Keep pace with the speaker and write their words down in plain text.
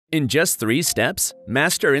In just 3 steps,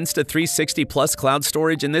 master Insta360 Plus cloud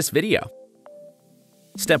storage in this video.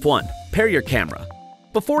 Step 1. Pair your camera.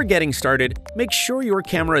 Before getting started, make sure your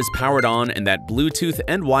camera is powered on and that Bluetooth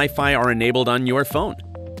and Wi-Fi are enabled on your phone.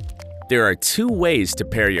 There are 2 ways to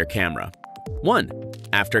pair your camera. 1.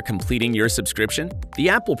 After completing your subscription, the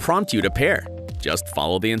app will prompt you to pair. Just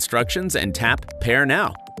follow the instructions and tap Pair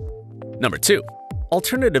Now. Number 2.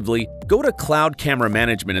 Alternatively, go to Cloud Camera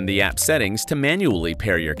Management in the app settings to manually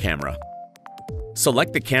pair your camera.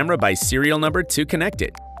 Select the camera by serial number to connect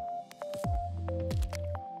it.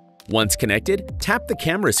 Once connected, tap the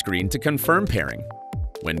camera screen to confirm pairing.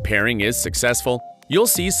 When pairing is successful, you'll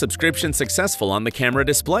see Subscription Successful on the camera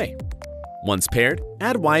display. Once paired,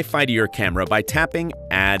 add Wi-Fi to your camera by tapping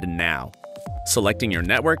Add Now, selecting your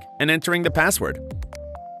network, and entering the password.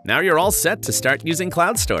 Now you're all set to start using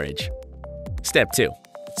cloud storage. Step 2.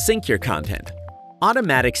 Sync your content.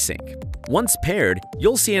 Automatic sync. Once paired,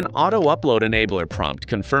 you'll see an Auto Upload Enabler prompt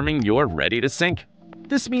confirming you're ready to sync.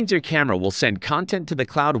 This means your camera will send content to the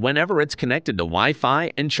cloud whenever it's connected to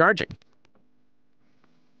Wi-Fi and charging.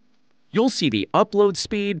 You'll see the upload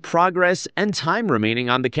speed, progress, and time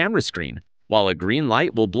remaining on the camera screen, while a green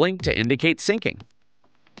light will blink to indicate syncing.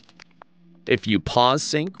 If you pause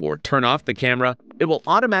sync or turn off the camera, it will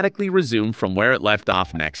automatically resume from where it left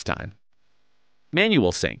off next time.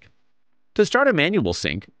 Manual sync. To start a manual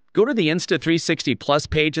sync, go to the Insta360 Plus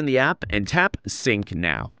page in the app and tap Sync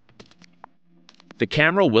Now. The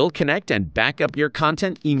camera will connect and back up your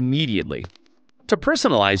content immediately. To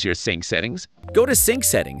personalize your sync settings, go to Sync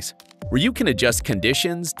Settings, where you can adjust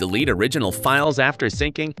conditions, delete original files after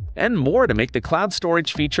syncing, and more to make the cloud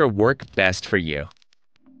storage feature work best for you.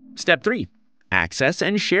 Step 3. Access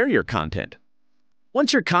and share your content.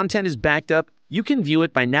 Once your content is backed up, you can view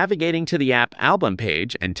it by navigating to the app album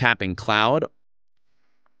page and tapping Cloud,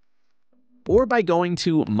 or by going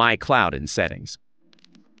to My Cloud in Settings.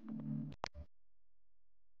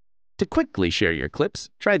 To quickly share your clips,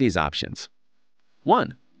 try these options.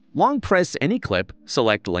 1. Long press any clip,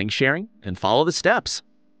 select Link Sharing, and follow the steps.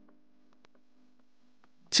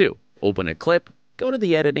 2. Open a clip, go to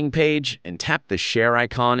the editing page, and tap the share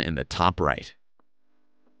icon in the top right.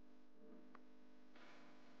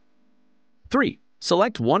 3.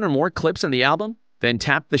 Select one or more clips in the album, then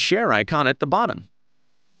tap the share icon at the bottom.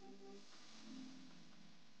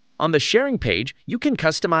 On the sharing page, you can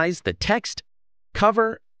customize the text,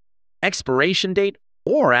 cover, expiration date,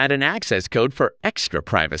 or add an access code for extra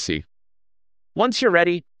privacy. Once you're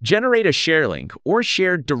ready, generate a share link or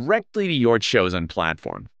share directly to your chosen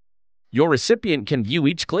platform. Your recipient can view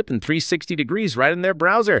each clip in 360 degrees right in their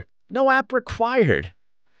browser. No app required.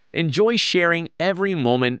 Enjoy sharing every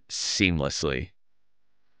moment seamlessly.